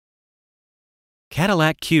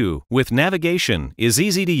Cadillac Q with navigation is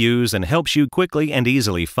easy to use and helps you quickly and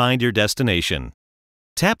easily find your destination.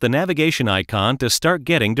 Tap the navigation icon to start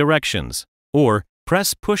getting directions, or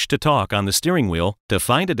press push to talk on the steering wheel to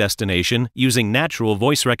find a destination using natural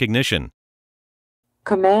voice recognition.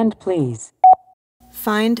 Command, please.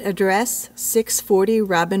 Find address 640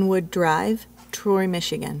 Robinwood Drive, Troy,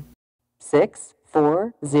 Michigan.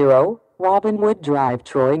 640 Robinwood Drive,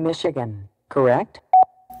 Troy, Michigan. Correct?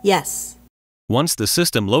 Yes. Once the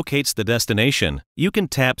system locates the destination, you can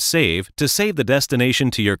tap Save to save the destination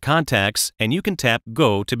to your contacts, and you can tap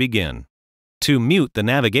Go to begin. To mute the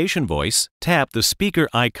navigation voice, tap the speaker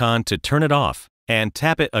icon to turn it off, and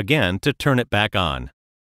tap it again to turn it back on.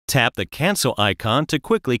 Tap the Cancel icon to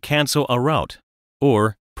quickly cancel a route,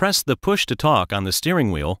 or press the push to talk on the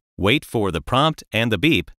steering wheel, wait for the prompt and the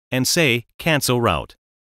beep, and say Cancel Route.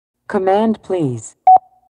 Command, please.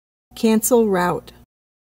 Cancel route.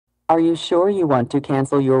 Are you sure you want to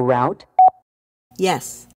cancel your route?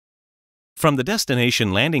 Yes. From the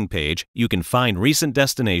destination landing page, you can find recent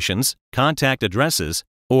destinations, contact addresses,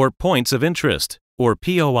 or points of interest, or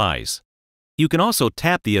POIs. You can also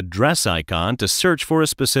tap the address icon to search for a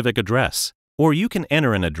specific address, or you can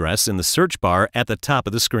enter an address in the search bar at the top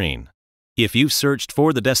of the screen. If you've searched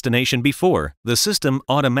for the destination before, the system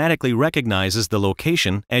automatically recognizes the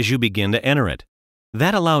location as you begin to enter it.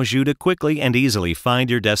 That allows you to quickly and easily find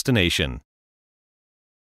your destination.